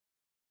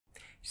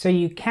so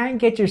you can't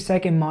get your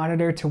second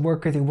monitor to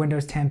work with your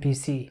Windows 10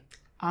 PC.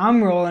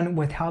 I'm rolling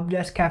with Help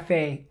Desk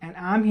Cafe, and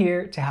I'm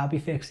here to help you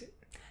fix it.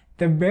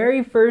 The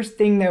very first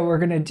thing that we're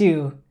going to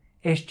do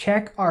is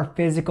check our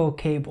physical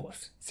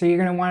cables. So you're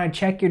going to want to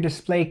check your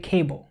display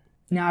cable.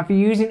 Now if you're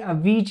using a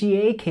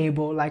VGA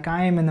cable like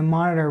I am in the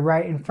monitor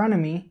right in front of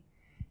me,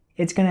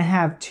 it's going to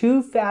have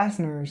two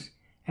fasteners,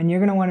 and you're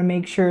going to want to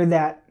make sure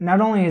that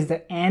not only is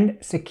the end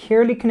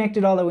securely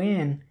connected all the way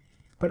in,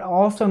 but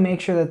also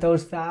make sure that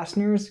those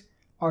fasteners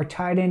are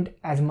tightened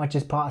as much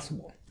as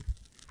possible.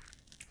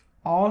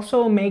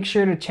 Also make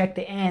sure to check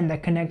the end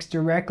that connects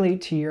directly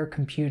to your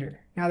computer.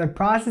 Now the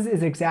process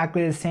is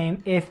exactly the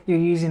same if you're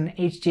using an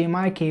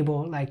HDMI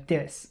cable like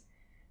this.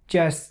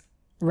 Just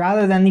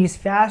rather than these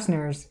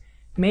fasteners,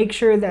 make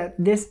sure that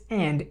this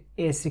end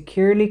is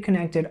securely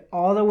connected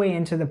all the way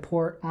into the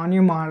port on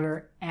your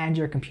monitor and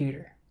your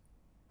computer.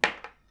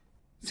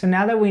 So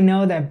now that we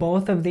know that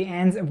both of the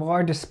ends of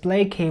our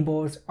display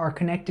cables are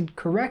connected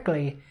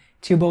correctly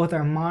to both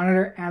our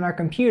monitor and our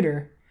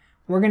computer,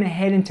 we're going to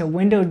head into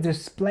Windows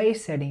display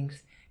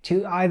settings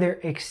to either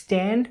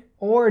extend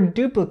or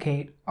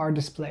duplicate our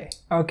display.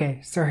 Okay,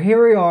 so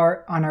here we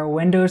are on our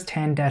Windows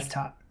 10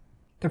 desktop.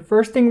 The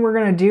first thing we're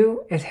going to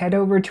do is head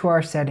over to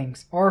our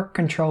settings, or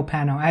control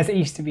panel as it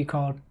used to be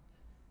called.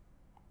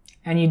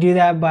 And you do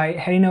that by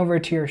heading over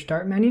to your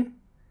start menu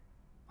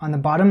on the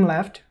bottom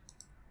left,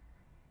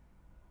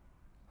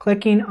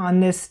 clicking on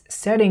this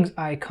settings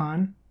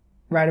icon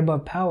right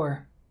above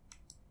power.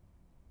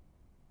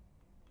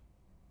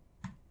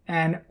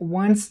 And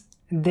once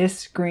this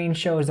screen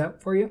shows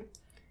up for you,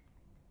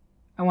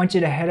 I want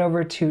you to head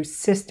over to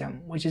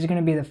System, which is going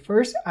to be the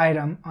first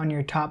item on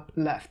your top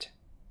left.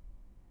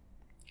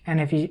 And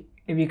if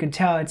you can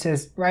tell, it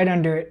says right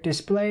under it,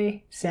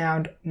 Display,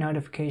 Sound,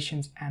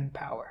 Notifications, and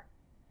Power.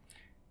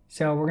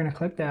 So we're going to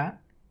click that.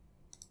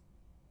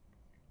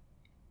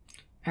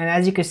 And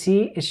as you can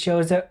see, it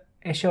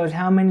shows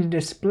how many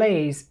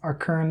displays are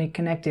currently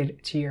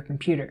connected to your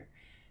computer.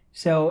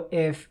 So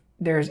if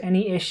there's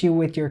any issue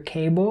with your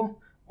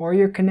cable or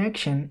your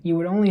connection, you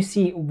would only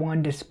see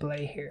one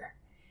display here.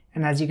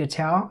 And as you can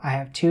tell, I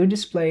have two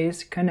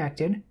displays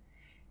connected.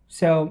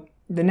 So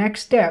the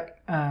next step,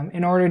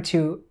 in order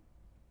to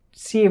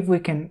see if we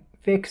can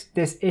fix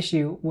this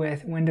issue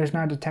with Windows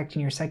not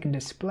detecting your second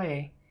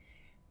display,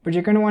 what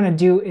you're going to want to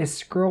do is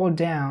scroll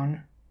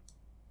down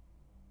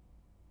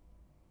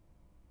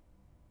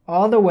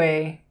all the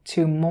way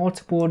to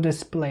multiple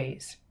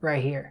displays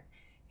right here.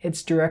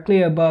 It's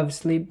directly above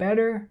Sleep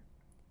Better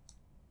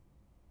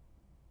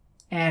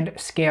and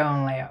Scale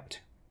and Layout.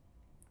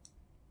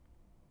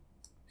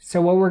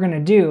 So what we're going to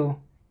do,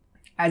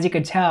 as you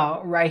can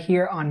tell right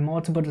here on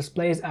multiple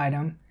displays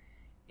item,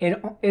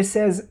 it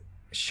says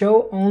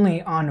show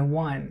only on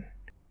one.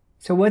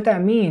 So what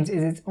that means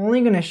is it's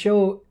only going to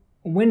show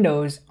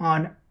Windows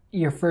on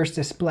your first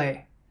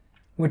display,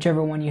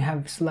 whichever one you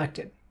have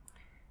selected.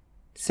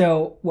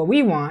 So what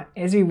we want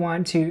is we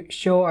want to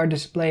show our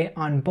display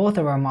on both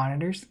of our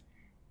monitors.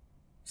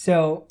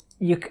 So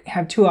you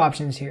have two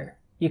options here.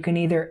 You can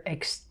either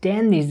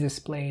extend these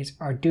displays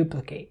or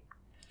duplicate.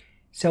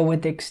 So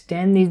with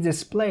extend these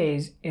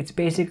displays, it's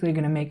basically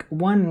going to make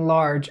one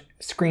large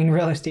screen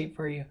real estate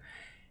for you.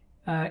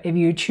 If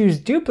you choose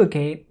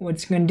duplicate, what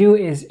it's going to do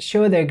is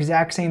show the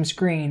exact same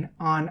screen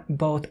on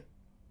both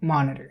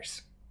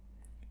monitors.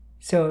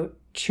 So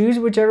choose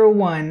whichever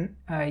one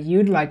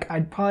you'd like.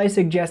 I'd probably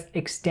suggest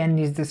extend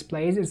these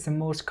displays. It's the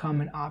most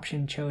common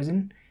option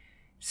chosen.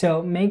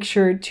 So make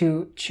sure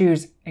to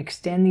choose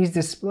extend these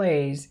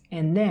displays,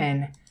 and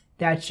then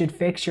that should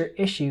fix your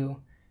issue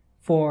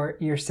for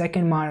your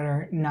second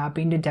monitor not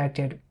being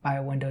detected by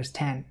Windows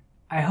 10.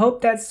 I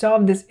hope that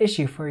solved this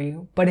issue for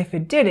you, but if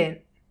it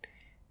didn't,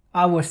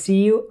 I will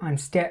see you on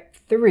step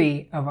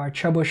 3 of our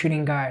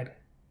troubleshooting guide.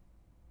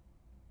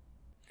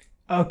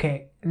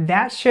 Okay,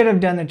 that should have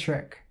done the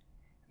trick.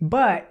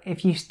 But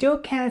if you still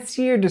can't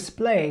see your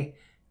display,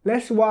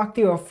 let's walk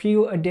through a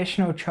few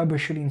additional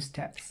troubleshooting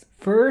steps.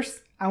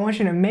 First, I want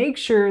you to make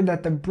sure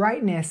that the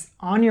brightness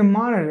on your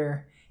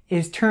monitor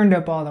is turned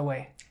up all the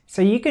way.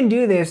 So you can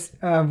do this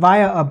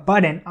via a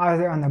button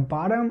either on the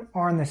bottom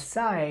or on the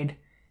side,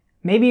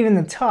 maybe even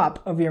the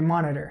top of your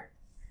monitor.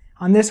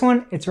 On this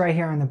one, it's right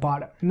here on the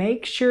bottom.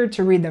 Make sure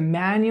to read the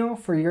manual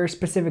for your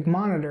specific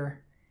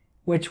monitor,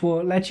 which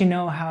will let you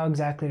know how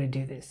exactly to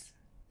do this.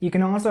 You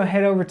can also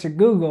head over to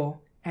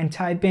Google and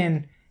type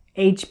in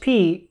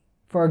HP,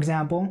 for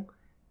example.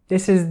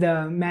 This is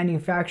the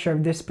manufacturer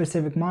of this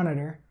specific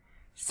monitor.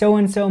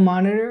 So-and-so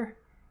monitor,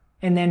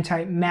 and then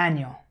type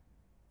manual.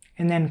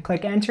 And then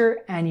click enter,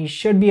 and you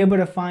should be able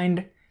to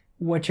find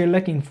what you're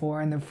looking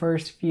for in the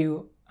first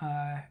few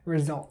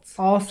results.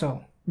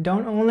 Also,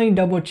 don't only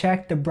double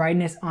check the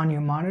brightness on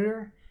your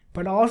monitor,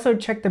 but also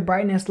check the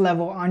brightness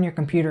level on your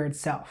computer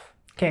itself.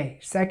 Okay,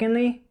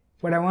 secondly,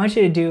 what I want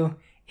you to do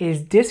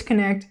is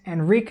disconnect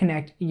and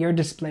reconnect your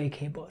display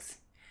cables.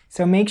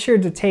 So make sure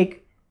to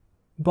take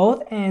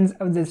both ends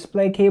of the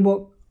display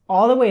cable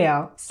all the way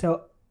out.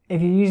 So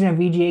if you're using a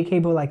VGA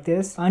cable like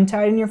this,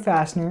 untighten your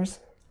fasteners,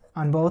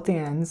 on both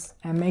ends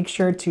and make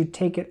sure to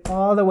take it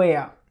all the way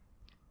out,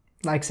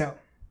 like so.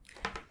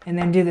 And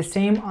then do the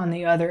same on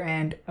the other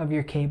end of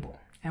your cable.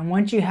 And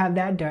once you have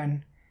that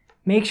done,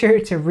 make sure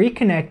to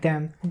reconnect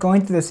them,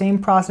 going through the same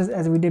process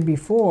as we did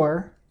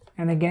before.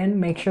 And again,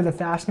 make sure the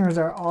fasteners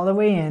are all the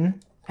way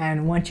in.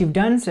 And once you've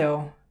done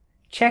so,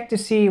 check to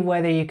see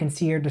whether you can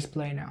see your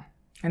display now.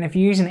 And if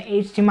you're using an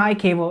HDMI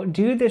cable,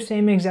 do the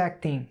same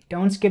exact thing.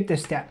 Don't skip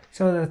this step.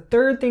 So the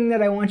third thing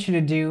that I want you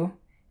to do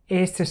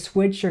is to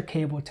switch your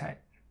cable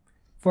type.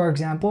 For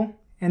example,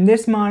 in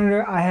this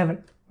monitor, I have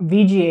a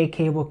VGA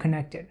cable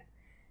connected.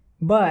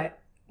 But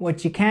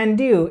what you can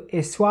do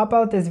is swap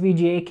out this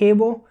VGA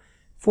cable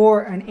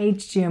for an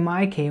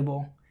HDMI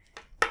cable.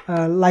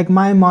 Like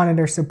my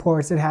monitor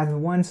supports, it has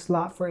one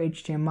slot for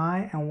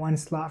HDMI and one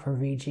slot for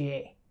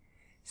VGA.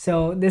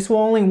 So this will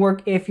only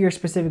work if your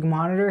specific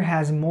monitor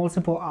has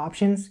multiple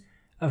options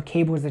of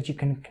cables that you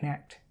can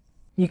connect.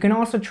 You can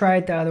also try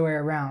it the other way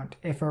around.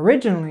 If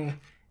originally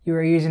you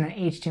were using an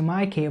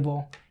HDMI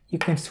cable, you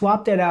can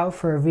swap that out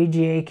for a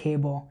VGA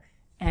cable,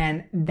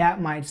 and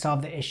that might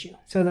solve the issue.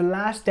 So the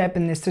last step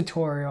in this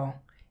tutorial,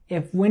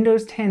 if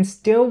Windows 10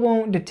 still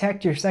won't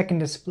detect your second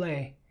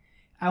display,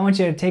 I want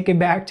you to take it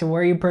back to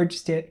where you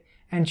purchased it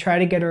and try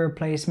to get a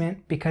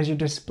replacement because your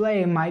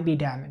display might be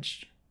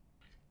damaged.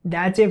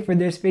 That's it for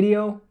this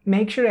video.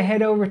 Make sure to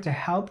head over to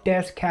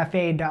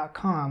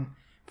helpdeskcafe.com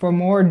for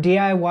more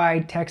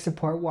DIY tech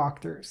support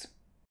walkthroughs.